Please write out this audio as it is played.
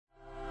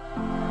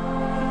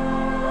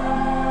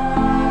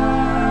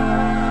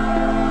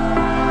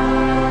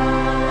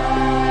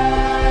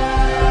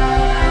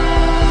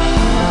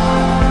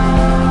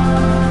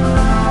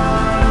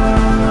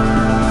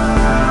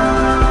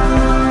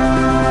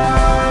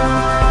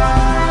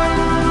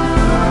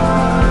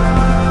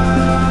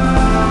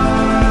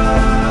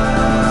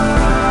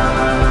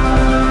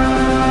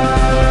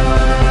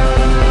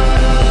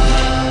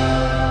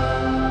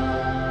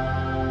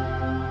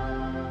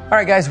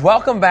guys,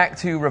 welcome back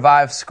to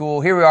Revive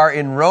School. Here we are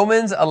in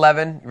Romans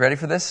 11. You ready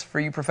for this, for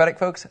you prophetic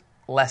folks?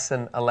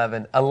 Lesson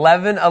 11.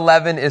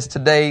 11:11 is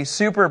today.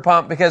 Super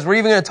pumped because we're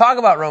even going to talk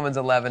about Romans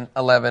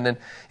 11:11. And,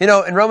 you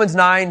know, in Romans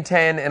 9,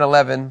 10, and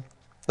 11,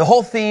 the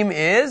whole theme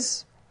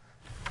is?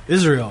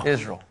 Israel.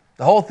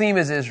 The whole theme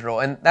is Israel.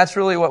 And that's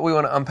really what we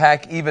want to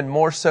unpack even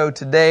more so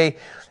today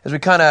as we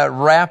kind of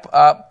wrap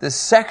up this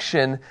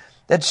section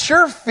that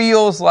sure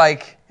feels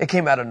like it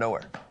came out of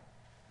nowhere.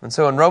 And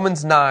so in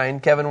Romans 9,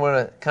 Kevin, we're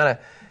going to kind of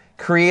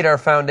create our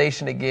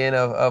foundation again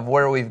of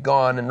where we've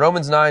gone. And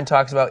Romans 9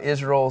 talks about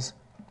Israel's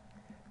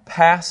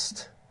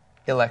past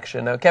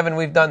election. Now, Kevin,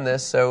 we've done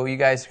this, so you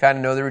guys kind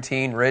of know the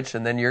routine. Rich,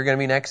 and then you're going to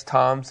be next,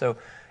 Tom. So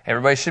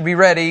everybody should be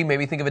ready.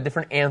 Maybe think of a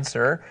different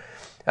answer.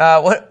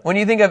 When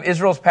you think of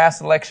Israel's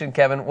past election,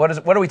 Kevin, what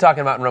are we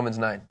talking about in Romans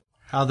 9?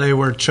 How they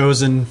were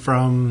chosen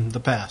from the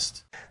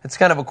past. It's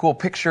kind of a cool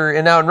picture.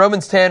 And now in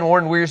Romans 10,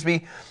 Warren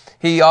Wiersbe,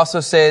 he also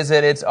says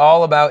that it's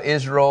all about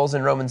Israel's,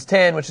 in Romans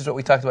 10, which is what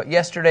we talked about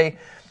yesterday.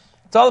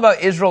 It's all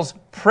about Israel's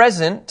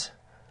present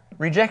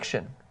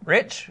rejection.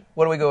 Rich,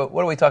 what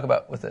do we talk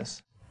about with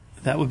this?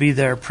 That would be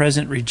their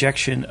present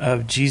rejection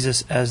of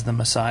Jesus as the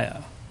Messiah.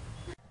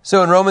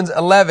 So in Romans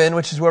 11,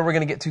 which is where we're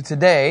going to get to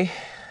today,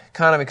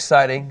 kind of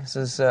exciting. This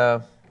is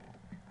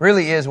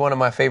really is one of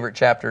my favorite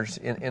chapters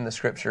in the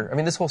Scripture. I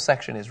mean, this whole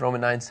section is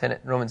Romans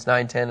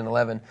 9, 10, and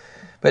 11.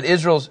 But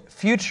Israel's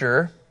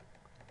future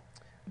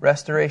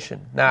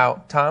restoration.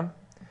 Now, Tom,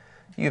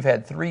 you've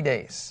had 3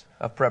 days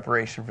of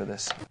preparation for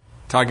this.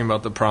 Talking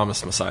about the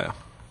promised Messiah.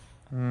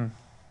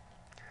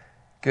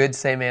 Good,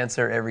 same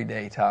answer every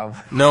day, Tom.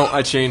 No,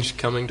 I changed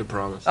coming to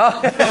promise.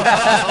 All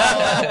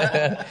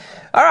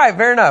right,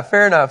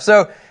 fair enough.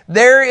 So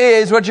there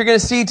is, what you're going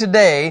to see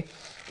today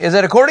is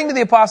that according to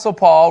the Apostle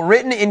Paul,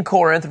 written in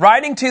Corinth,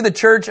 writing to the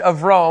church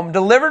of Rome,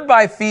 delivered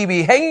by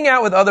Phoebe, hanging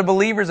out with other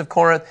believers of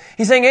Corinth,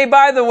 he's saying, hey,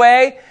 by the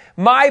way,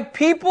 my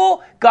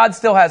people, God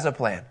still has a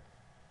plan.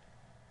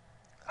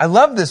 I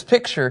love this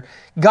picture.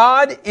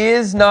 God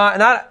is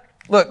not,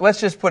 look,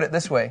 let's just put it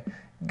this way.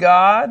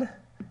 God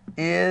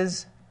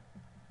is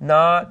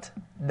not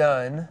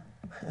done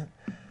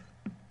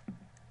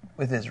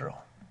with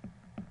Israel.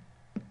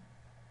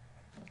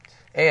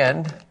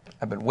 And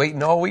I've been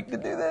waiting all week to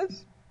do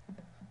this.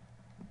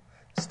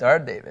 Star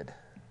of David.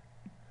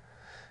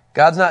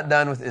 God's not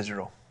done with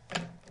Israel.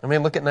 I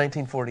mean, look at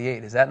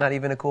 1948. Is that not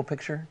even a cool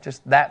picture?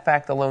 Just that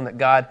fact alone that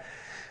God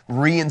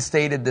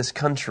reinstated this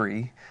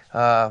country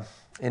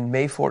in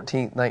May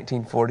 14th,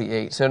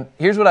 1948. So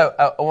here's what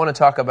I want to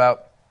talk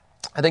about.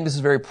 I think this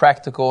is very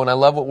practical, and I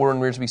love what Warren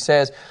Wiersbe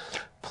says.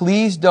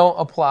 Please don't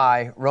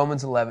apply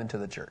Romans 11 to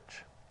the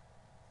church.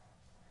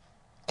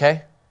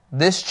 Okay?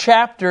 This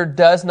chapter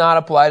does not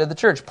apply to the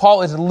church.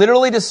 Paul is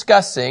literally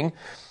discussing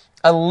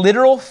a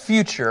literal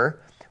future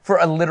for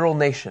a literal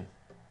nation.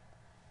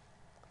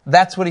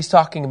 That's what he's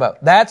talking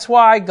about. That's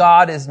why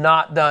God is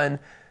not done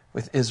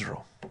with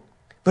Israel.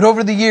 But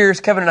over the years,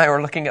 Kevin and I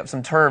were looking up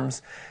some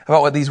terms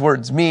about what these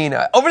words mean.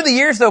 Over the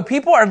years, though,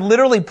 people are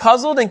literally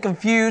puzzled and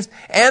confused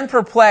and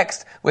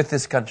perplexed with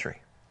this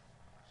country.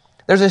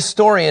 There's a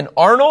historian,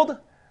 Arnold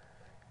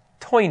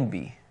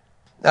Toynbee.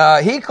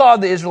 He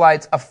called the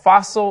Israelites a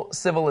fossil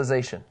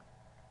civilization.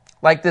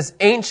 Like this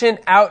ancient,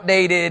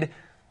 outdated,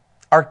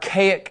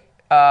 archaic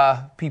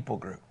people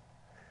group.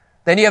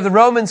 Then you have the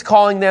Romans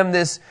calling them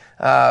this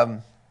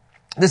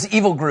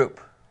evil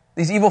group,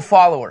 these evil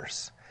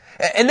followers.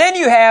 And then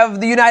you have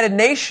the United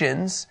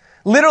Nations,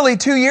 literally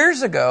 2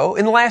 years ago,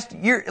 in the last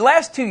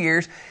 2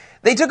 years,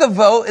 they took a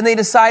vote and they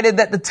decided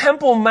that the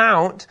Temple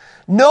Mount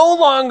didn't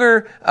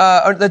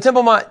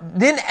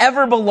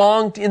ever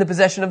belong in the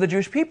possession of the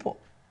Jewish people.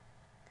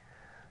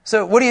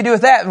 So what do you do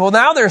with that? Well,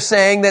 now they're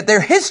saying that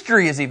their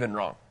history is even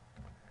wrong.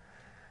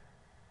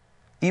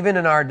 Even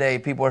in our day,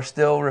 people are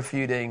still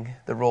refuting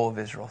the role of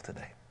Israel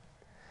today.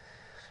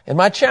 And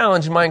my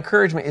challenge and my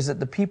encouragement is that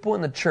the people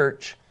in the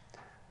church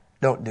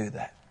don't do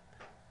that.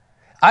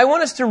 I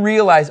want us to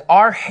realize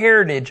our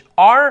heritage,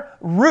 our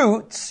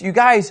roots, you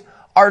guys,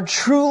 are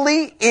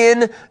truly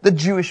in the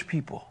Jewish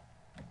people.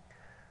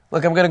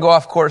 Look, I'm going to go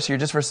off course here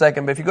just for a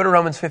second, but if you go to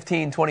Romans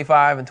 15,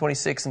 25, and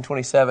 26, and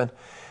 27,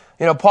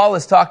 Paul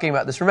is talking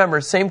about this.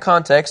 Remember, same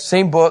context,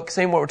 same book,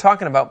 same what we're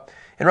talking about.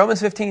 In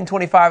Romans 15,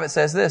 25, it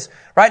says this,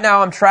 right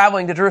now I'm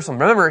traveling to Jerusalem.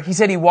 Remember, he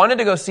said he wanted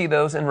to go see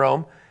those in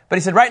Rome, but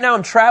he said, right now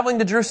I'm traveling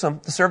to Jerusalem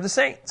to serve the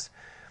saints.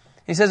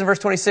 He says in verse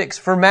 26,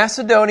 for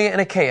Macedonia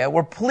and Achaia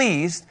were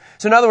pleased.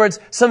 So in other words,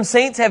 some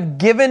saints have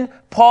given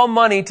Paul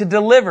money to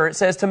deliver, it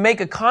says, to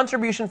make a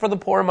contribution for the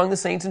poor among the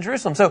saints in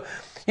Jerusalem. So,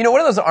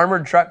 what are those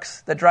armored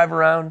trucks that drive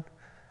around,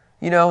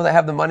 that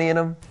have the money in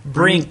them?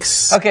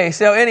 Brinks. Okay,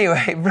 so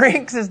anyway,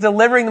 Brinks is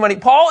delivering the money.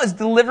 Paul is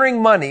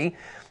delivering money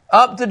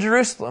up to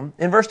Jerusalem.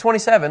 In verse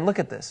 27, look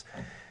at this.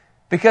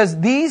 Because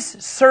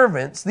these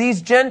servants,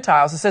 these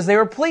Gentiles, it says they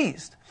were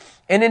pleased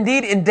and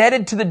indeed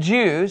indebted to the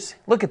Jews.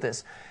 Look at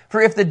this. For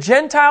if the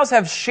Gentiles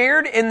have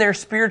shared in their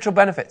spiritual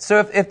benefits.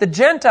 So if the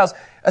Gentiles,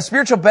 a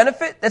spiritual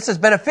benefit, that says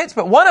benefits,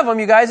 but one of them,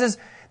 you guys, is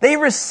they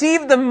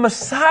received the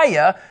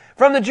Messiah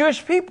from the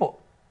Jewish people.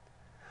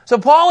 So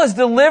Paul is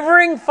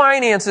delivering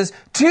finances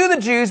to the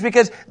Jews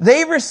because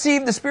they've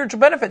received the spiritual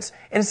benefits.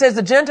 And it says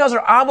the Gentiles are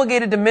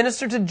obligated to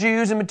minister to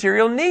Jews in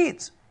material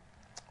needs.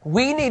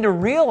 We need to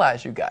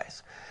realize, you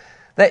guys,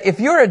 that if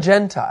you're a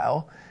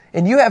Gentile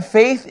and you have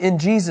faith in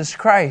Jesus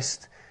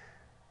Christ,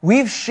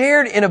 we've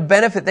shared in a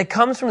benefit that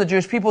comes from the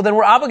Jewish people, then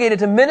we're obligated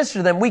to minister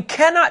to them. We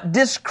cannot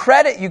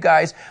discredit, you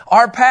guys,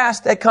 our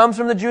past that comes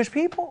from the Jewish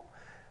people.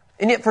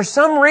 And yet for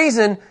some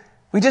reason,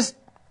 we just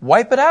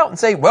wipe it out and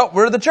say, well,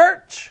 we're the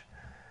church.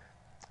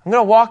 I'm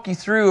going to walk you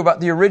through about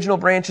the original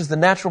branches, the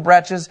natural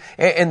branches,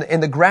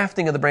 and the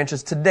grafting of the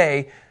branches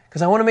today,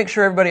 because I want to make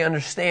sure everybody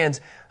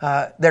understands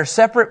they're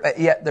separate,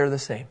 yet they're the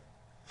same.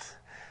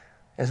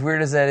 As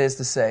weird as that is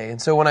to say. And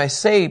so when I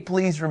say,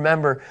 please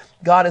remember,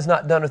 God is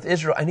not done with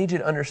Israel, I need you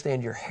to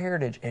understand your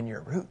heritage and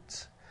your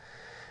roots.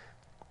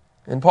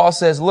 And Paul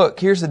says, look,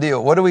 here's the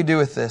deal. What do we do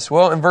with this?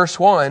 Well, in verse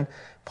 1,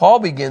 Paul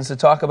begins to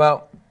talk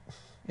about,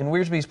 in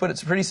Wiersbe's put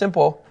it pretty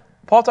simple,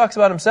 Paul talks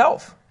about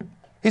himself.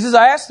 He says,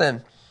 I asked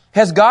them,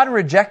 has God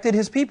rejected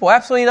his people?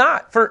 Absolutely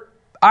not. For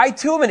I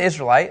too am an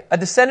Israelite, a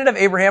descendant of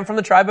Abraham from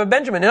the tribe of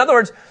Benjamin. In other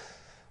words,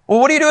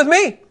 well, what do you do with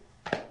me?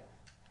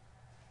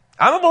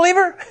 I'm a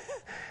believer.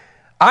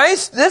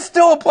 This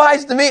still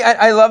applies to me.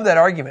 I love that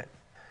argument.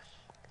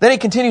 Then he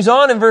continues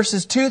on in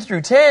verses 2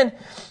 through 10.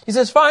 He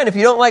says, fine, if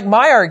you don't like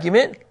my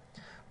argument,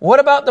 what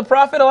about the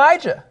prophet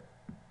Elijah?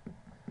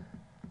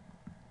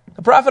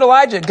 The prophet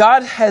Elijah,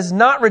 God has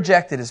not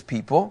rejected his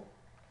people,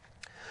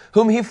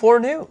 whom he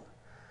foreknew.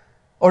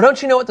 Or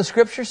don't you know what the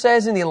scripture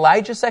says in the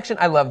Elijah section?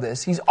 I love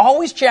this. He's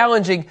always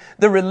challenging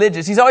the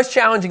religious. He's always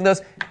challenging those.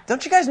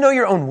 Don't you guys know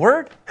your own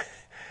word?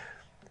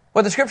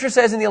 What the scripture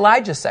says in the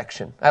Elijah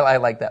section. I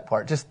like that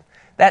part. Just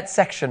that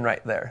section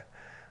right there.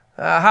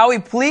 How he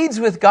pleads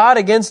with God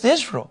against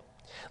Israel.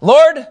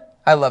 Lord,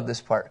 I love this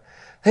part.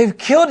 They've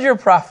killed your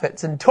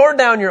prophets and torn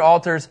down your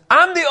altars.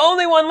 I'm the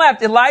only one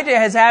left. Elijah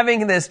is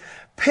having this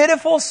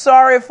pitiful,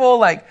 sorrowful,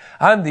 like,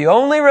 I'm the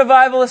only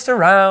revivalist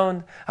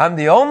around. I'm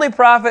the only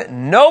prophet.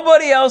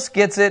 Nobody else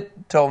gets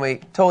it.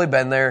 Totally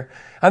been there.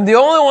 I'm the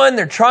only one.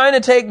 They're trying to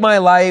take my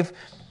life.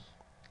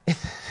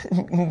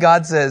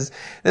 God says,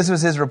 this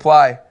was his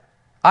reply.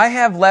 I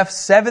have left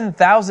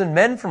 7,000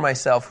 men for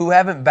myself who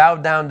haven't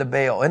bowed down to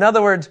Baal. In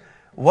other words,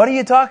 what are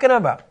you talking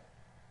about?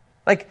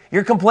 Like,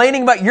 you're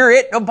complaining about you're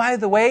it. Oh, by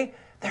the way,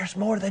 there's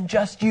more than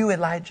just you,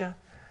 Elijah.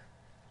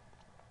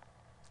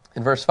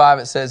 In verse 5,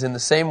 it says, in the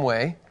same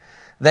way,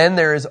 then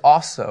there is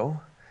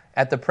also,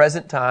 at the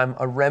present time,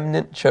 a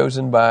remnant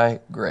chosen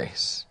by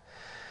grace.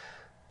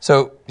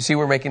 So, you see,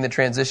 we're making the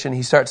transition.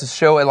 He starts to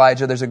show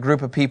Elijah there's a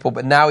group of people,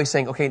 but now he's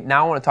saying, okay,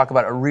 now I want to talk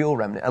about a real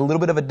remnant, a little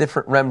bit of a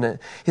different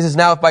remnant. He says,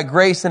 now if by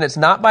grace, then it's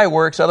not by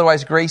works,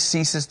 otherwise grace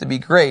ceases to be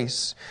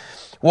grace.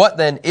 What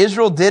then?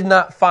 Israel did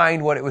not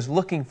find what it was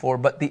looking for,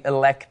 but the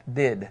elect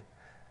did.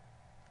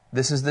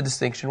 This is the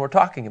distinction we're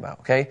talking about,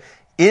 okay?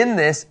 In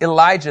this,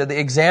 Elijah, the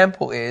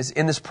example is,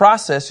 in this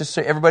process, just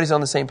so everybody's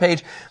on the same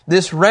page,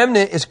 this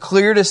remnant is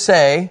clear to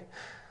say,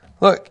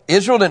 look,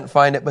 Israel didn't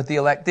find it, but the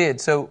elect did.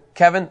 So,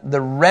 Kevin,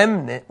 the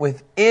remnant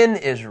within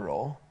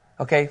Israel,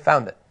 okay,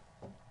 found it.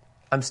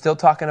 I'm still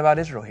talking about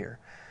Israel here.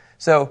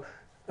 So,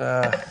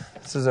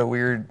 this is a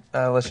weird,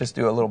 let's just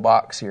do a little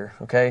box here,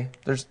 okay?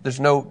 There's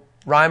no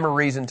rhyme or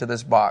reason to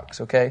this box,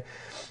 okay?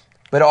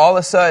 But all of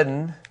a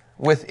sudden,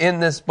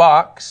 within this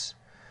box,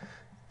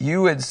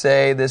 you would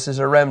say this is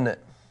a remnant,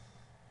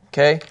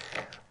 okay?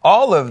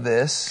 All of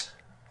this,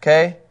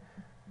 okay,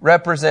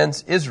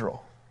 represents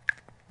Israel.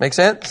 Make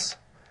sense?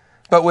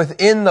 But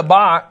within the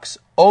box,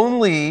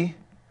 only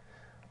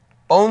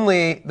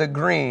the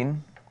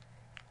green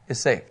is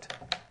saved.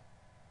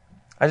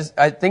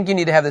 I think you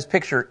need to have this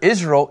picture.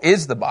 Israel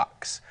is the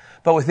box,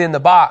 but within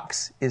the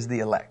box is the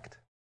elect.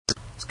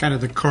 It's kind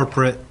of the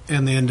corporate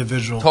and the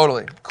individual.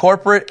 Totally.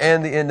 Corporate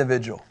and the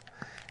individual.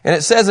 And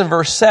it says in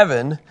verse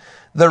 7,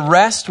 the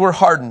rest were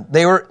hardened.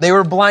 They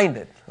were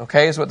blinded.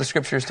 Okay, is what the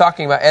scripture is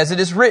talking about. As it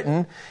is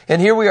written,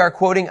 and here we are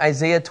quoting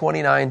Isaiah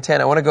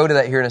 29:10. I want to go to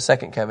that here in a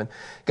second, Kevin.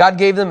 God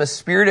gave them a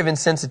spirit of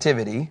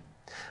insensitivity,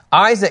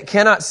 eyes that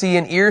cannot see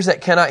and ears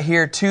that cannot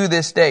hear to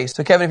this day.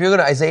 So, Kevin, if you go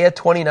to Isaiah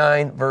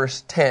 29,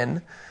 verse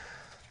 10,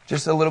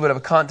 just a little bit of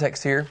a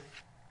context here.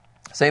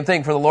 Same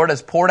thing, for the Lord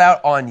has poured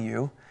out on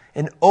you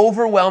an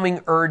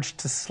overwhelming urge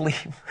to sleep.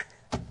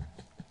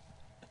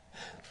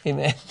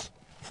 Amen.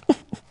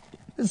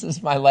 This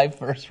is my life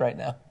verse right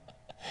now.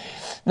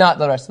 Not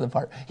the rest of the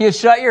part. He has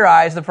shut your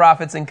eyes, the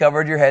prophets, and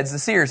covered your heads, the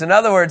seers. In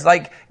other words,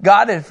 like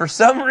God, for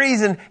some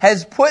reason,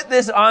 has put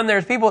this on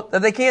their people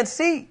that they can't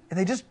see. And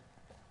they just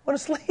want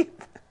to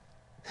sleep.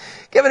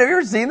 Kevin, have you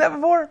ever seen that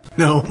before?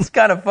 No. It's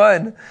kind of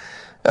fun.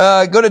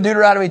 Go to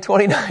Deuteronomy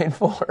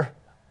 29:4.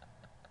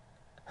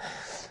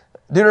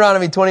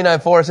 Deuteronomy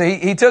 29:4. So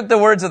he took the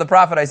words of the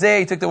prophet Isaiah.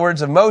 He took the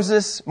words of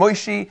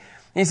Moshe.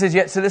 He says,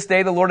 yet to this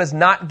day, the Lord has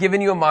not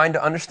given you a mind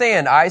to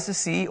understand, eyes to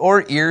see,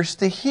 or ears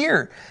to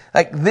hear.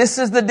 Like, this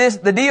is the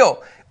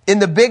deal. In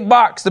the big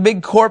box, the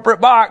big corporate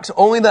box,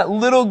 only that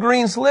little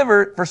green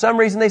sliver, for some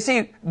reason they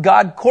see,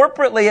 God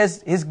corporately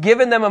has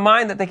given them a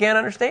mind that they can't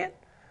understand.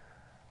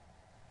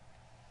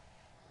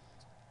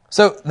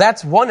 So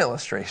that's one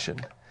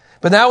illustration.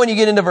 But now when you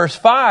get into verse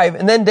 5,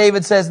 and then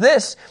David says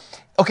this,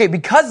 okay,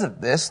 because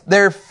of this,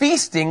 their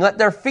feasting, let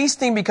their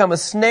feasting become a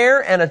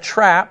snare and a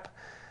trap,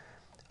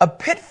 a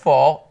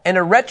pitfall and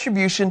a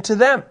retribution to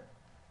them.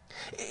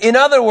 In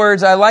other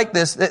words, I like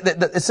this.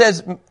 It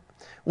says,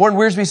 Warren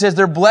Wiersbe says,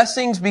 their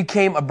blessings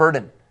became a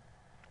burden,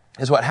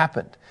 is what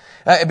happened.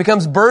 It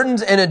becomes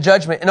burdens and a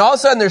judgment. And all of a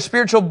sudden, their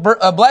spiritual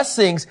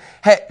blessings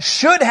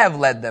should have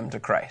led them to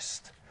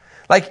Christ.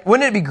 Like,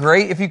 wouldn't it be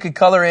great if you could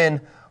color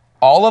in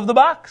all of the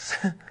box?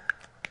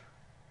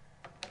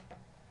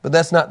 But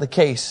that's not the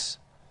case.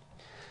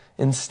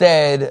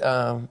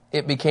 Instead,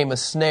 it became a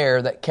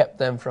snare that kept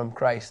them from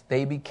Christ.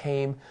 They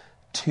became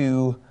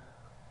too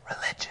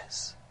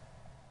religious.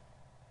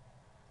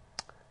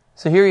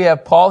 So here you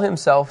have Paul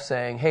himself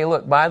saying, hey,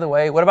 look, by the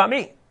way, what about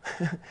me?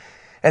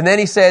 And then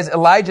he says,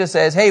 Elijah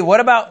says, hey, what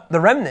about the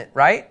remnant,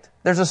 right?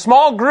 There's a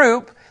small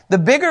group. The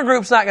bigger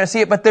group's not going to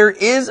see it, but there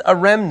is a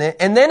remnant.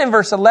 And then in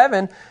verse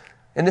 11,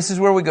 and this is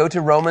where we go to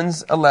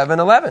Romans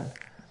 11:11.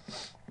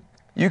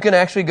 You can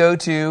actually go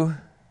to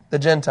the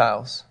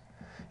Gentiles.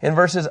 In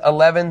verses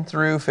 11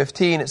 through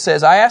 15, it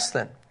says, I ask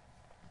then,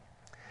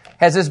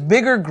 has this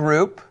bigger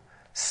group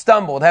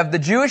stumbled? Have the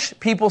Jewish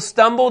people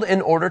stumbled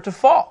in order to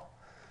fall?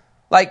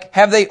 Like,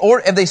 have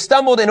they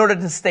stumbled in order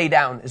to stay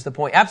down, is the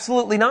point.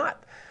 Absolutely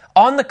not.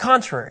 On the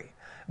contrary,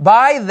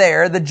 by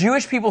the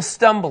Jewish people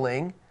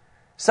stumbling,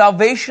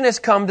 salvation has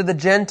come to the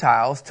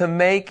Gentiles to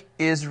make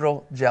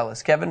Israel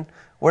jealous. Kevin,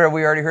 where have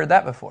we already heard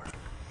that before?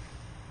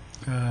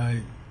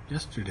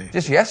 Yesterday.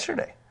 Just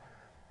yesterday.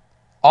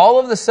 All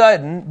of a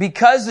sudden,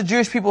 because the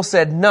Jewish people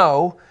said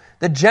no,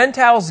 the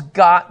Gentiles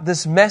got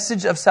this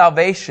message of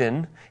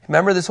salvation.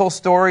 Remember this whole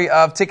story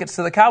of tickets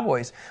to the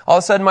Cowboys. All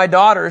of a sudden, my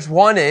daughters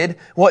wanted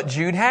what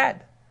Jude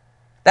had.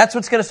 That's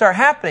what's going to start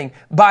happening.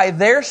 By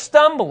their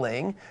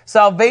stumbling,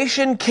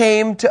 salvation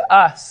came to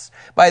us.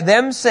 By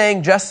them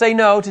saying, just say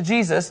no to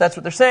Jesus, that's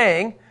what they're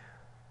saying,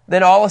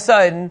 then all of a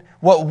sudden,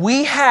 what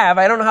we have,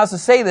 I don't know how else to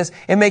say this,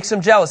 it makes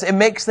them jealous. It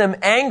makes them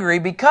angry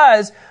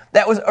because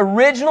that was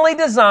originally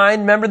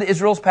designed, remember the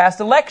Israel's past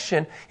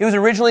election, it was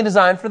originally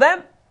designed for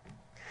them.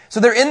 So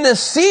they're in this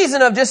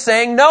season of just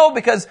saying no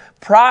because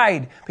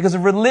pride, because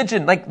of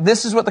religion. Like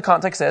this is what the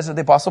context says of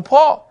the Apostle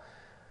Paul.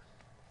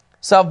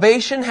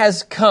 Salvation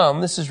has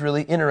come, this is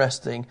really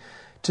interesting,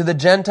 to the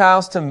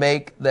Gentiles to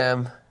make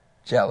them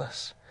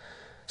jealous.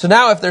 So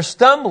now if they're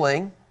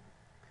stumbling,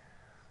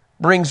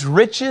 brings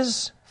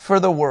riches for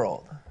the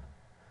world.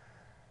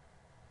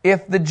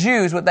 If the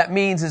Jews, what that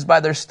means is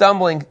by their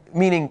stumbling,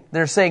 meaning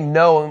they're saying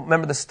no,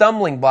 remember the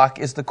stumbling block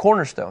is the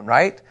cornerstone,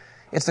 right?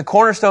 It's the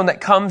cornerstone that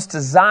comes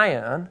to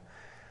Zion.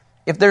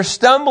 If they're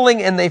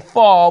stumbling and they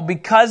fall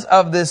because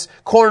of this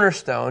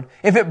cornerstone,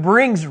 if it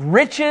brings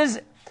riches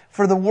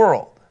for the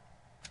world,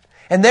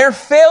 and their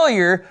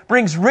failure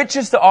brings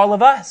riches to all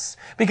of us,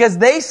 because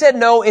they said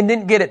no and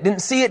didn't get it,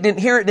 didn't see it, didn't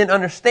hear it, didn't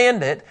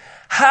understand it,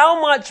 how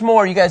much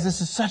more, you guys,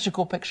 this is such a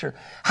cool picture,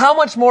 how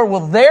much more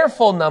will their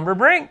full number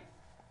bring?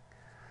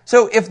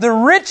 So if the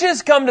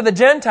riches come to the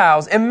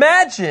Gentiles,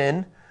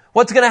 imagine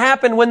what's going to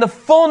happen when the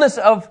fullness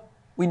of,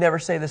 we never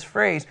say this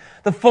phrase,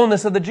 the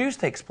fullness of the Jews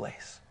takes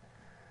place.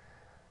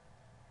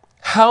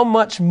 How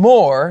much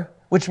more,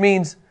 which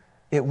means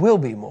it will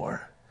be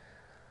more,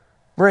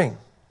 bring.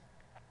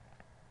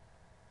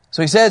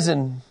 So he says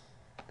in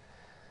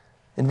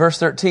verse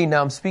 13,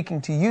 now I'm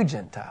speaking to you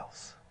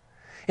Gentiles.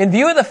 In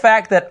view of the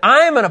fact that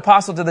I am an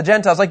apostle to the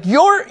Gentiles, like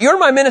you're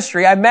my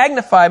ministry, I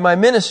magnify my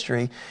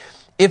ministry.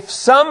 If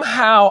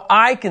somehow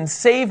I can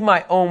save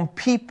my own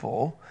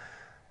people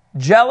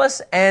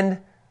jealous, and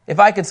if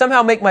I can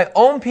somehow make my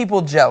own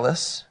people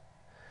jealous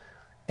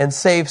and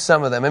save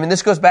some of them. I mean,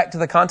 this goes back to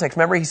the context.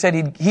 Remember, he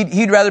said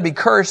he'd rather be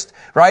cursed,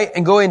 right,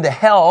 and go into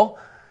hell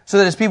so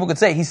that his people could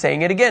say, he's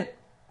saying it again.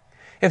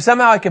 If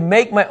somehow I can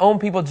make my own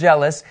people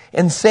jealous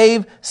and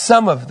save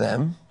some of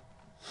them,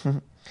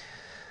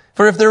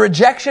 for if their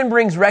rejection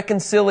brings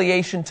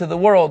reconciliation to the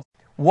world,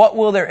 what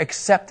will their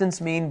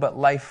acceptance mean but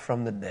life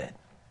from the dead?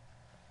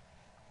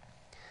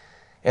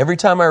 Every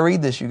time I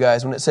read this, you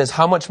guys, when it says,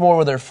 how much more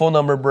will their full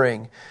number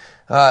bring?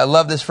 I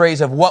love this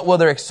phrase of what will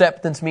their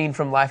acceptance mean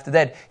from life to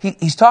dead?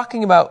 He's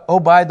talking about,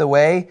 oh, by the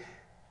way,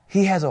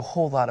 he has a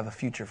whole lot of a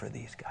future for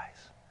these guys.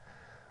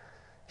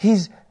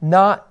 He's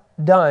not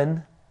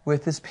done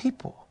with his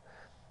people.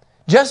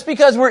 Just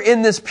because we're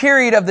in this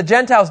period of the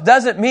Gentiles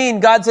doesn't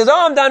mean God says,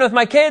 oh, I'm done with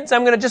my kids.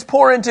 I'm going to just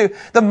pour into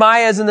the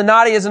Mayas and the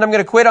Nadias and I'm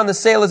going to quit on the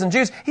Selahs and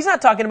Jews. He's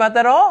not talking about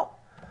that at all.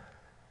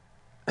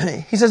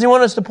 He says he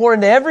wants us to pour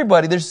into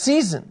everybody. There's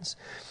seasons.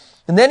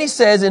 And then he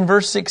says in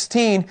verse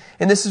 16,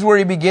 and this is where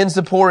he begins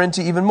to pour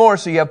into even more.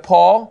 So you have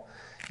Paul,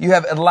 you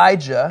have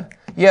Elijah,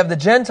 you have the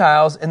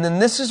Gentiles, and then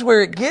this is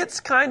where it gets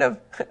kind of,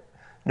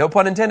 no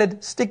pun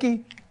intended,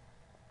 sticky.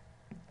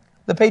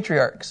 The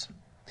patriarchs.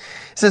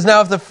 It says,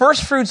 now if the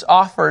first fruits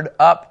offered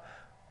up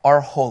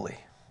are holy,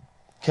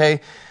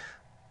 okay,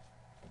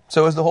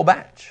 so is the whole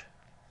batch.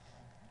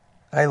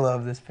 I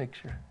love this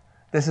picture.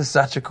 This is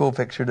such a cool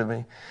picture to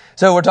me.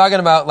 So we're talking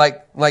about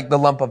like the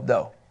lump of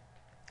dough.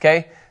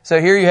 Okay? So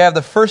here you have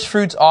the first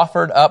fruits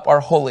offered up are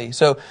holy.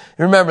 So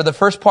remember, the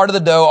first part of the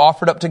dough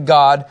offered up to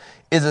God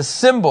is a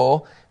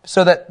symbol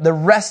so that the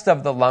rest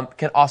of the lump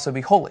can also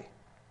be holy.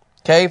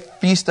 Okay,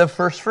 Feast of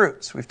First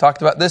Fruits. We've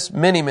talked about this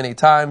many, many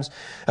times.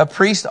 A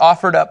priest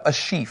offered up a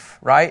sheaf,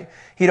 right?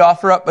 He'd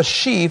offer up a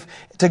sheaf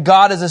to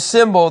God as a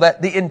symbol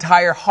that the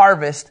entire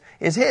harvest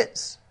is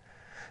his.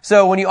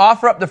 So when you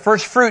offer up the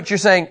first fruits, you're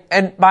saying,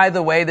 and by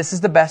the way, this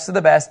is the best of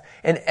the best,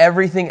 and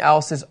everything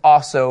else is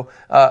also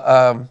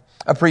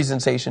a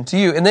presentation to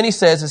you. And then he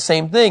says the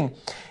same thing.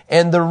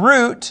 And the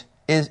root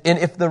is, and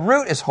if the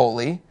root is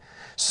holy,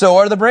 so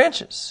are the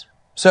branches.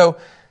 So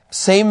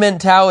same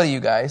mentality,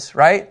 you guys,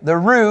 right? The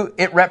root,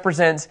 it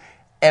represents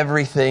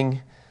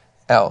everything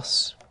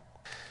else.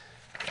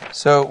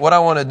 So what I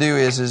want to do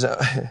is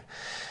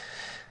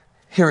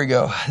here we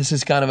go. This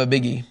is kind of a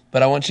biggie,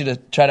 but I want you to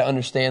try to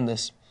understand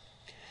this.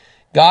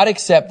 God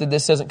accepted,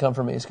 this doesn't come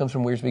from me, this comes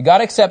from Wearsby.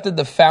 God accepted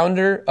the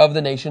founder of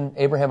the nation,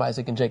 Abraham,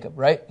 Isaac, and Jacob,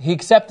 right? He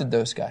accepted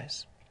those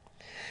guys.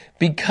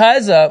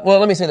 Because of, well,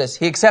 let me say this.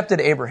 He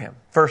accepted Abraham,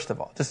 first of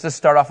all. Just to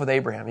start off with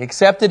Abraham. He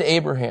accepted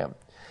Abraham.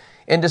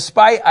 And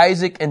despite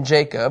Isaac and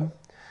Jacob,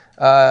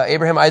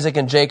 Abraham, Isaac,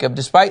 and Jacob,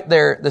 despite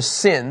the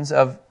sins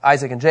of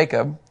Isaac and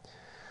Jacob,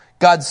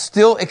 God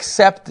still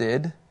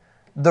accepted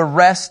the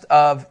rest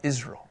of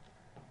Israel.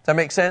 Does that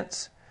make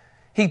sense?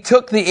 He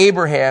took the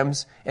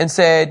Abrahams and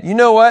said, you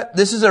know what?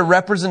 This is a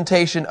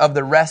representation of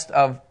the rest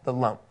of the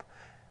lump.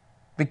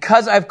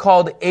 Because I've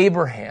called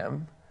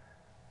Abraham,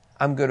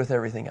 I'm good with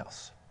everything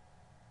else.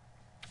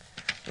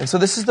 And so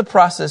this is the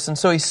process. And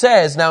so he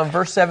says now in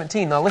verse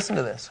 17, now listen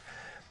to this.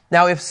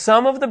 Now, if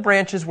some of the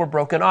branches were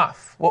broken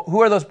off, well,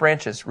 who are those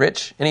branches?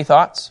 Rich, any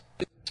thoughts?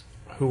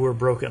 Who were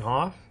broken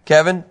off?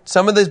 Kevin,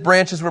 some of these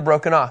branches were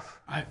broken off.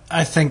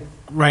 I think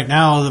right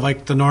now,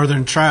 like the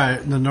northern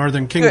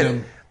kingdom.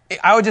 Good.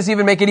 I would just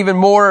even make it even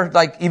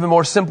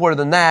more simpler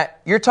than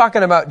that. You're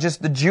talking about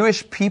just the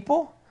Jewish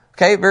people,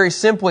 okay, very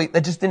simply,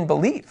 that just didn't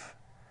believe.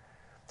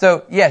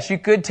 So, yes, you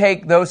could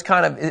take those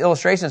kind of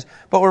illustrations,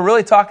 but we're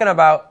really talking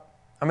about,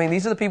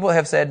 these are the people that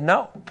have said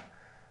no.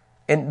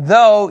 And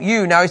though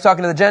you, now he's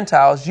talking to the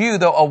Gentiles, you,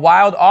 though a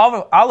wild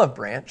olive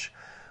branch,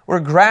 were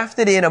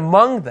grafted in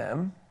among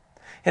them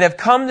and have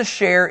come to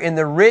share in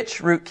the rich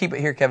root, keep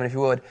it here, Kevin, if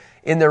you would,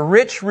 in the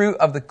rich root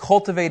of the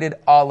cultivated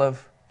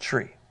olive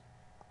tree.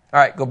 All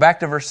right, go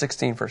back to verse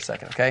 16 for a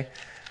second, okay?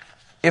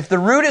 If the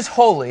root is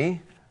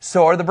holy,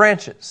 so are the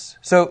branches.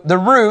 So the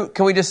root,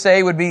 can we just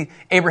say, would be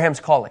Abraham's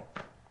calling,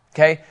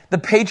 okay? The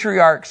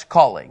patriarch's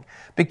calling.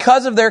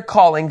 Because of their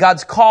calling,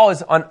 God's call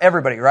is on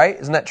everybody, right?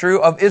 Isn't that true?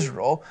 Of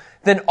Israel.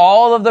 Then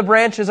all of the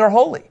branches are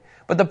holy.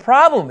 But the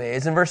problem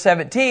is, in verse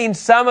 17,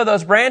 some of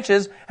those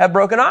branches have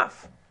broken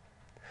off.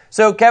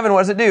 So, Kevin,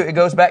 what does it do? It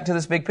goes back to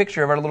this big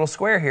picture of our little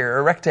square here,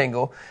 or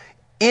rectangle.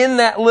 In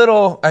that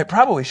little, I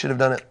probably should have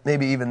done it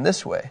maybe even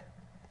this way,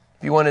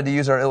 if you wanted to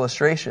use our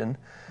illustration.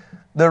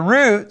 The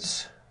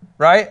roots,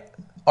 right,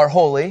 are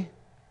holy.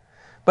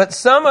 But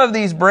some of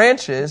these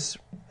branches,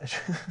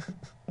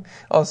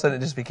 all of a sudden it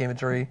just became a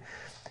tree.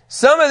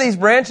 Some of these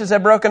branches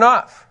have broken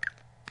off.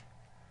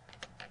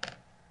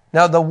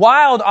 Now, the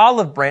wild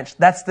olive branch,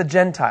 that's the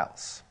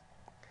Gentiles.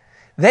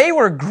 They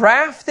were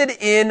grafted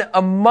in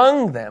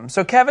among them.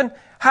 So, Kevin,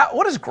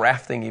 what does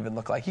grafting even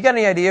look like? You got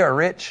any idea, or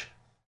Rich?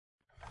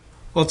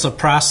 Well, it's a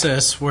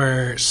process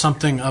where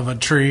something of a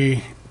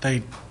tree,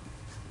 they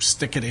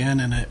stick it in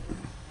and it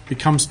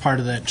becomes part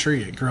of that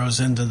tree. It grows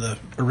into the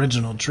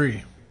original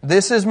tree.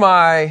 This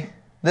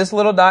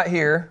little dot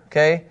here,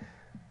 okay,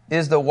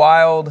 is the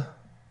wild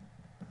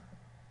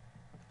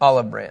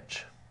olive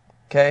branch,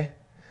 okay?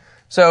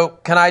 So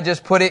can I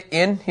just put it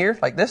in here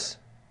like this?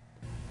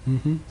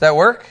 Mm-hmm. Does that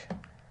work?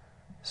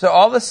 So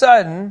all of a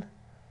sudden,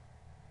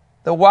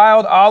 the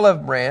wild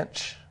olive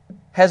branch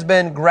has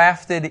been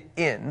grafted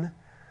in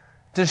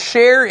to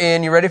share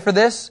in, you ready for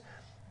this?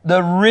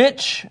 The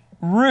rich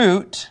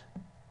root,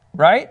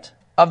 right,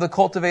 of the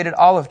cultivated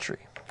olive tree.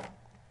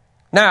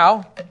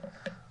 Now,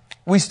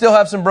 we still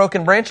have some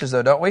broken branches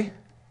though, don't we?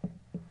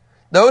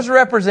 Those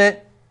represent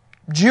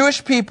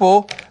Jewish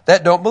people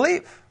that don't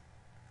believe.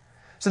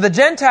 So the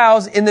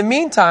Gentiles, in the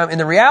meantime, and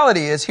the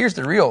reality is, here's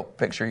the real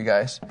picture, you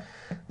guys.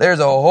 There's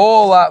a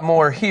whole lot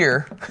more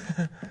here.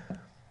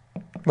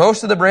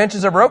 Most of the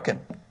branches are broken.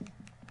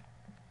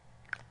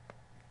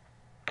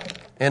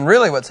 And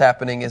really what's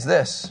happening is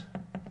this.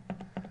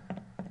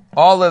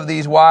 All of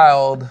these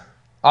wild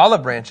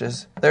olive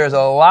branches, there's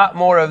a lot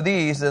more of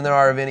these than there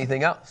are of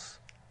anything else.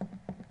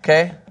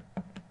 Okay?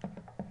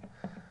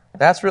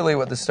 That's really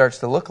what this starts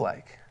to look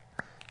like.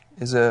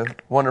 Is a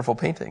wonderful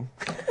painting.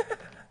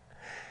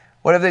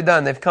 What have they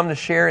done? They've come to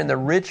share in the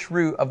rich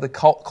root of the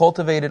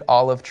cultivated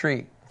olive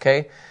tree.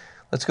 Okay?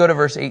 Let's go to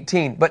verse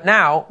 18. But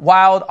now,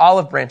 wild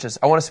olive branches,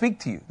 I want to speak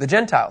to you, the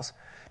Gentiles.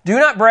 Do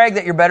not brag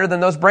that you're better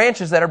than those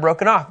branches that are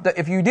broken off.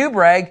 If you do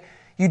brag,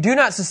 you do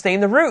not sustain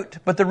the root,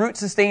 but the root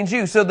sustains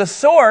you. So the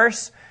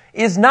source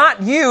is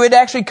not you. It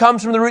actually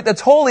comes from the root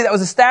that's holy, that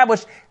was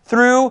established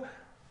through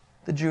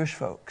the Jewish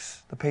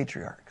folks, the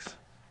patriarchs.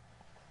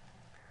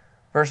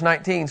 Verse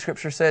 19,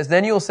 Scripture says,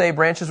 then you'll say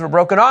branches were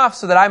broken off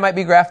so that I might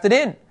be grafted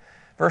in.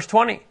 Verse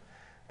 20,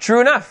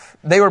 true enough,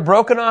 they were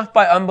broken off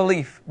by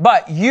unbelief,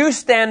 but you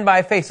stand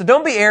by faith. So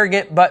don't be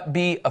arrogant, but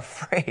be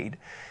afraid.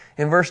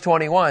 In verse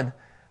 21,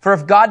 for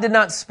if God did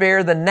not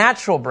spare the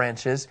natural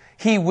branches,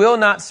 He will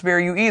not spare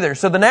you either.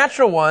 So the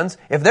natural ones,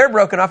 if they're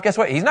broken off, guess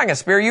what? He's not going to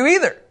spare you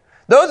either.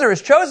 Those are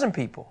His chosen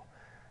people.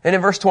 And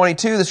in verse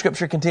 22, the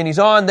Scripture continues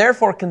on,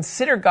 therefore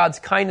consider God's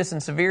kindness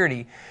and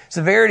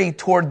severity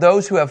toward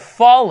those who have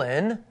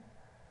fallen,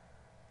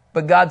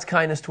 but God's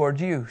kindness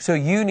towards you. So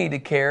you need to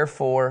care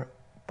for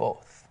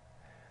both.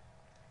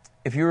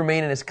 If you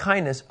remain in His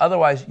kindness,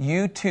 otherwise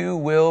you too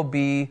will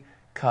be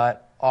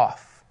cut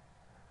off.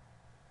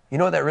 You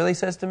know what that really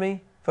says to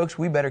me? Folks,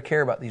 we better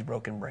care about these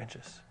broken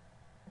branches.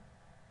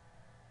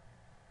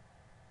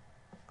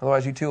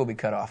 Otherwise, you too will be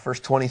cut off. Verse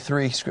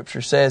 23,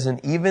 Scripture says,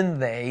 and even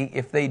they,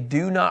 if they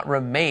do not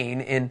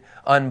remain in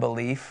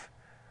unbelief,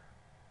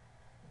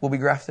 will be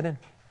grafted in.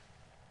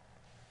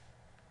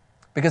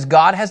 Because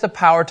God has the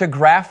power to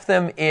graft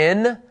them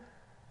in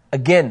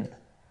again.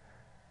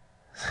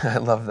 I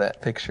love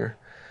that picture.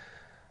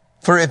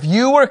 For if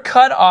you were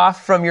cut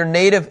off from your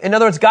native, in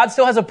other words, God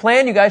still has a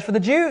plan, you guys, for the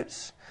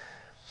Jews.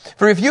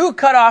 For if you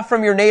cut off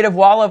from your native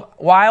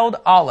wild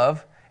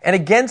olive, and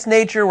against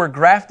nature were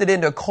grafted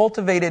into a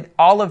cultivated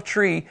olive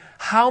tree,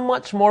 how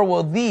much more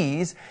will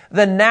these,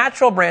 the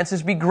natural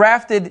branches, be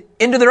grafted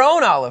into their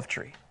own olive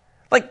tree?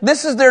 Like,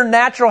 this is their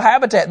natural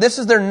habitat. This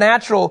is their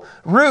natural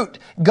root.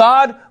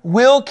 God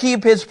will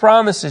keep His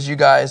promises, you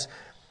guys,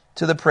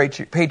 to the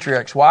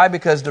patriarchs. Why?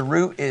 Because the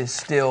root is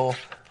still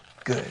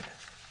good.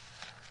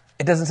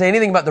 It doesn't say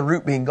anything about the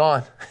root being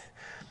gone.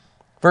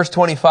 Verse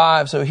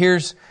 25, so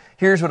here's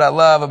what I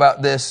love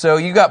about this. So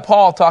you got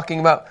Paul talking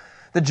about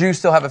the Jews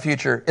still have a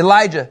future.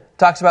 Elijah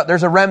talks about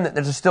there's a remnant,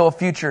 there's still a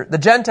future. The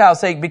Gentiles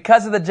say,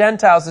 because of the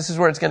Gentiles, this is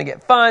where it's going to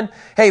get fun.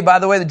 Hey, by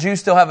the way, the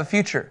Jews still have a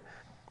future.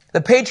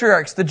 The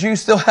patriarchs, the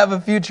Jews still have a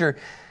future.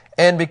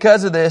 And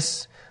because of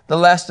this, the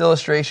last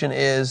illustration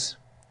is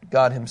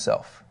God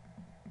Himself.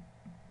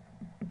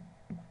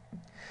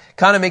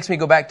 Kind of makes me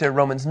go back to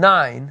Romans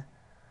 9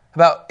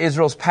 about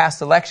Israel's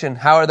past election.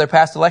 How are their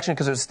past election?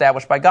 Because it was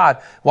established by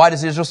God. Why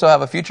does Israel still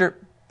have a future?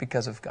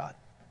 Because of God.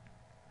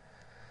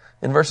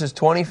 In verses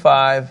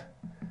 25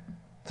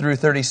 through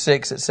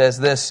 36, it says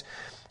this,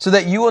 so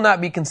that you will not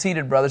be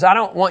conceited, brothers. I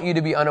don't want you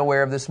to be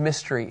unaware of this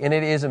mystery, and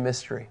it is a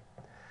mystery.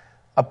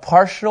 A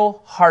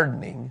partial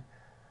hardening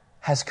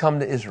has come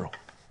to Israel.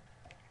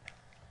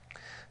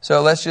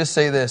 So let's just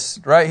say this.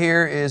 Right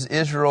here is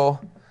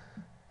Israel,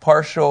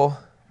 partial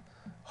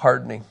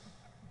hardening.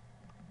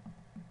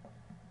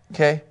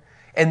 Okay?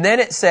 And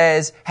then it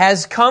says,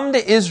 has come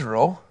to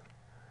Israel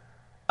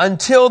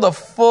until the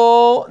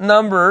full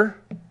number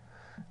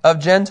of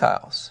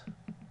Gentiles.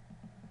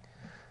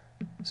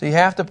 So you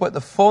have to put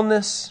the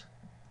fullness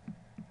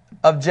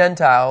of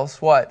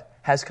Gentiles, what?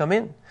 Has come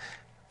in.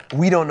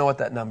 We don't know what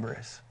that number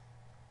is.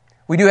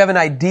 We do have an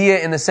idea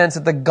in the sense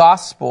that the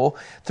gospel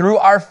through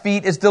our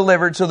feet is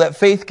delivered so that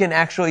faith can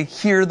actually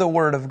hear the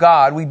word of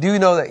God. We do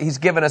know that He's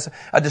given us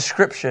a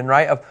description,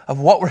 right, of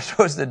what we're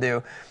supposed to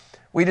do.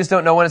 We just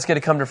don't know when it's going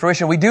to come to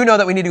fruition. We do know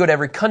that we need to go to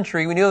every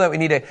country. We know that we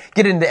need to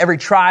get into every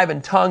tribe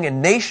and tongue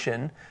and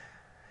nation.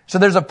 So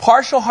there's a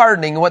partial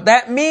hardening. And what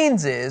that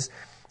means is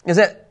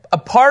that a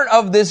part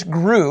of this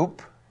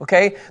group,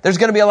 okay, there's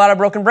going to be a lot of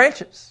broken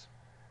branches.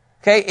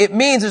 Okay, it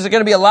means there's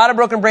going to be a lot of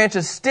broken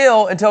branches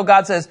still until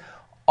God says,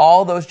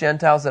 all those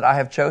Gentiles that I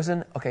have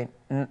chosen, okay,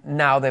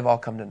 now they've all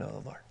come to know the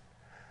Lord.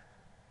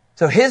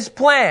 So His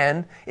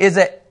plan is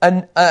that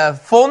a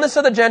fullness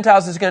of the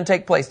Gentiles is going to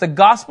take place. The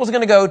gospel is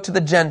going to go to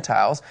the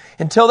Gentiles.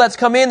 Until that's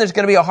come in, there's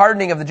going to be a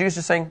hardening of the Jews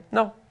just saying,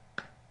 no.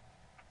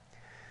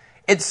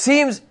 It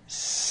seems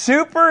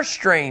super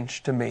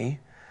strange to me,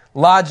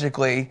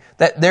 logically,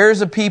 that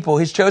there's a people,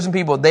 His chosen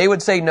people, they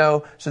would say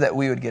no so that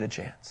we would get a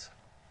chance.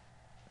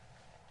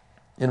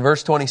 In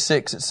verse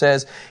 26, it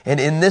says, and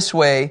in this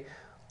way,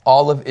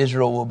 all of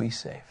Israel will be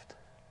saved.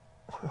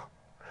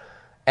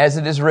 As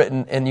it is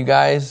written, and you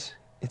guys,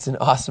 it's an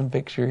awesome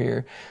picture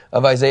here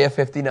of Isaiah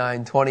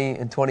 59, 20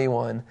 and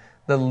 21.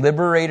 The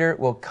liberator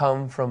will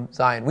come from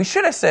Zion. We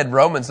should have said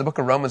Romans. The book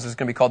of Romans is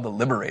going to be called the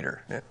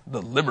liberator.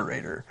 The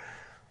liberator.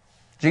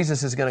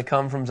 Jesus is going to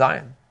come from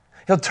Zion.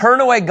 He'll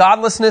turn away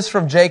godlessness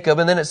from Jacob.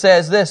 And then it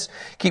says this,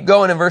 keep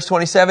going in verse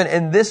 27,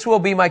 and this will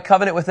be my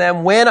covenant with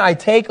them when I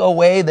take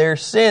away their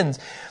sins.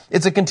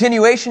 It's a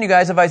continuation, you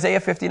guys, of Isaiah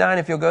 59,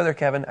 if you'll go there,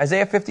 Kevin.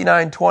 Isaiah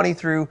 59, 20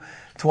 through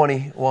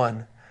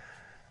 21.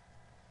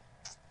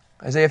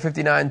 Isaiah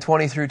 59,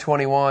 20 through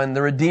 21.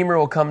 The Redeemer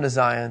will come to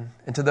Zion,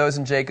 and to those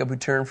in Jacob who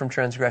turn from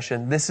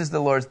transgression. This is the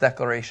Lord's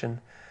declaration.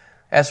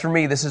 As for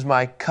me, this is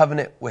my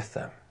covenant with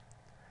them,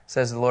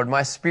 says the Lord.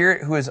 My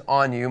spirit who is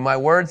on you, my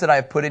words that I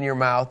have put in your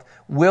mouth,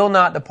 will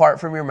not depart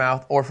from your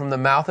mouth, or from the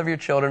mouth of your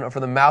children, or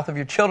from the mouth of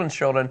your children's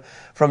children,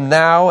 from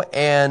now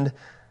and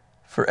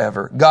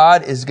forever.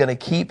 God is going to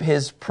keep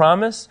His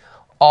promise.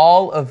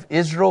 All of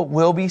Israel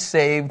will be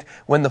saved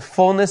when the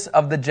fullness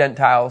of the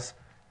Gentiles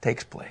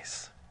takes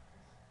place.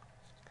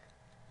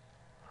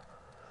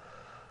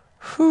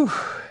 Whew.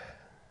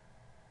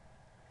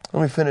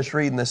 Let me finish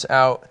reading this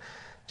out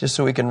just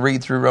so we can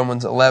read through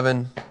Romans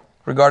 11.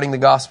 Regarding the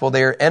gospel,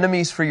 they are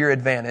enemies for your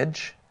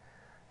advantage.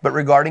 But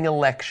regarding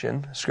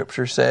election,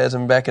 Scripture says,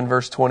 and back in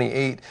verse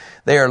 28,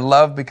 they are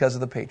loved because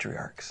of the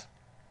patriarchs.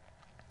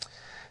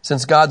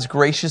 Since God's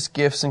gracious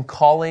gifts and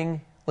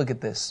calling, look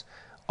at this,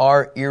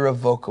 are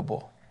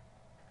irrevocable.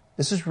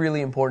 This is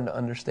really important to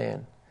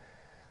understand.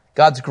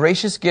 God's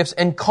gracious gifts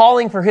and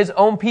calling for His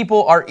own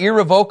people are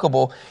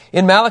irrevocable.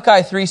 In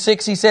Malachi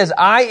 3:6, He says,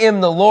 I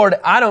am the Lord,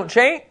 I don't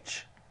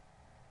change.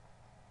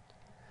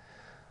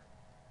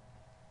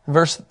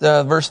 Verse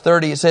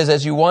 30, it says,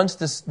 as you once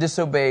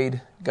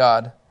disobeyed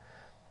God,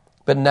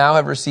 but now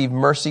have received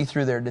mercy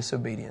through their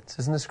disobedience.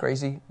 Isn't this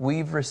crazy?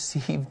 We've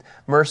received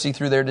mercy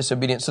through their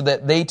disobedience, so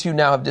that they too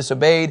now have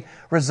disobeyed,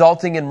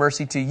 resulting in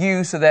mercy to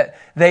you, so that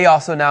they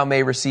also now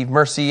may receive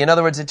mercy. In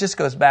other words, it just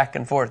goes back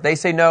and forth. They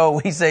say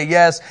no, we say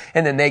yes,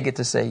 and then they get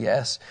to say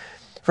yes.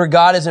 For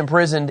God is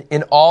imprisoned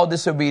in all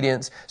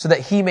disobedience, so that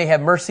He may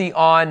have mercy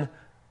on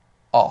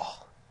all.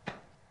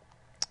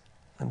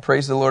 And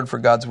praise the Lord for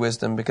God's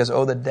wisdom, because,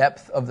 oh, the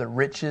depth of the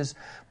riches,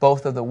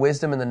 both of the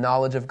wisdom and the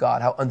knowledge of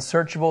God, how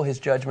unsearchable His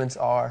judgments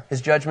are, His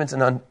judgments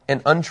and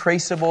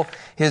untraceable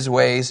His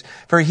ways.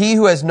 For he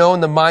who has known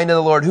the mind of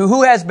the Lord,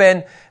 who has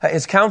been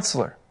His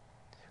counselor,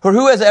 or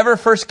who has ever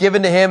first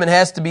given to Him and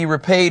has to be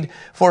repaid,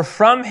 for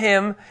from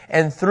Him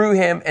and through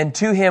Him and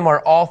to Him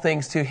are all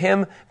things. To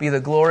Him be the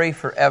glory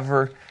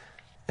forever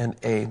and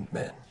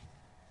amen.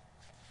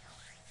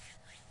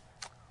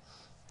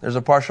 There's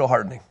a partial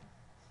hardening.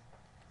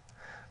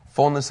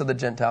 Fullness of the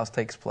Gentiles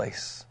takes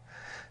place.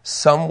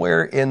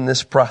 Somewhere in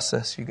this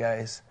process, you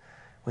guys,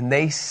 when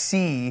they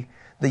see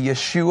the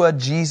Yeshua,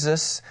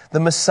 Jesus, the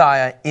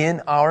Messiah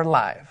in our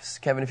lives,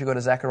 Kevin, if you go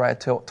to Zechariah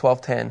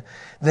 12:10,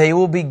 they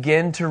will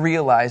begin to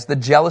realize the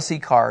jealousy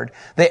card,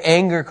 the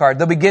anger card.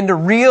 They'll begin to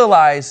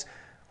realize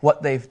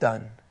what they've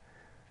done.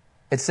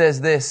 It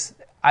says this,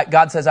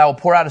 God says, I will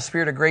pour out a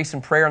spirit of grace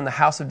and prayer on the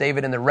house of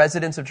David and the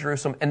residents of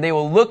Jerusalem, and they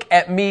will look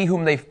at me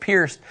whom they've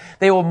pierced.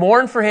 They will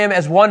mourn for him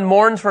as one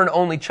mourns for an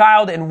only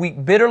child, and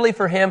weep bitterly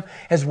for him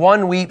as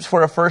one weeps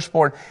for a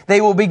firstborn.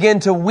 They will begin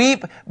to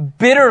weep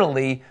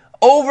bitterly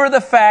over the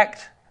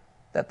fact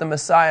that the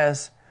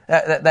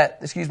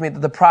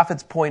the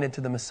prophets pointed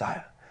to the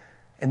Messiah.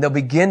 And they'll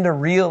begin to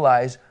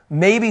realize,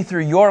 maybe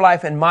through your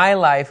life and my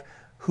life,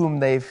 whom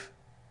they've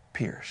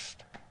pierced.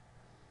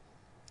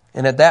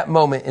 And at that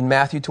moment, in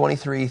Matthew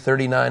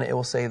 23:39, it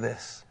will say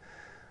this.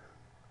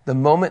 The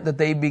moment that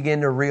they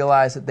begin to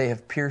realize that they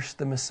have pierced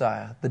the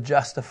Messiah, the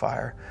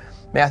justifier,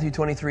 Matthew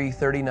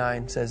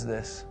 23:39 says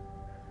this.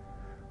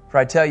 For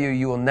I tell you,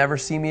 you will never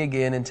see me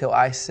again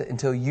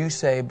until you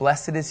say,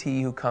 blessed is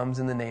he who comes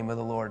in the name of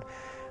the Lord.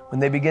 When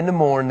they begin to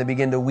mourn, they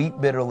begin to weep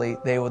bitterly,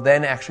 they will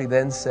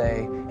then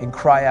say and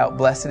cry out,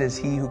 blessed is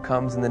he who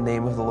comes in the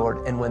name of the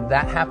Lord. And when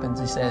that happens,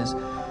 he says,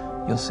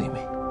 you'll see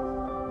me.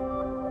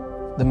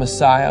 The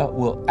Messiah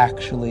will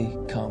actually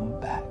come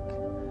back.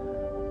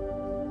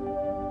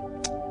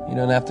 You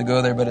don't have to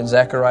go there, but in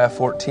Zechariah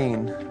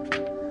 14,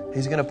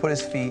 he's going to put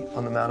his feet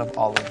on the Mount of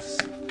Olives.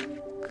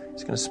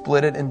 He's going to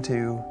split it in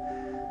two,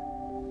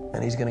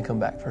 and he's going to come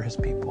back for his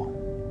people.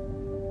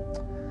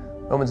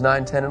 Romans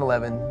 9, 10, and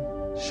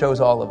 11 shows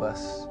all of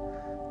us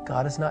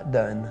God is not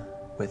done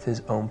with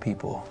his own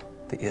people,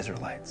 the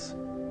Israelites.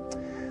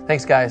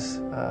 Thanks, guys.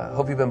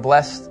 Hope you've been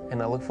blessed,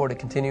 and I look forward to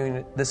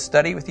continuing this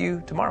study with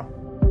you tomorrow.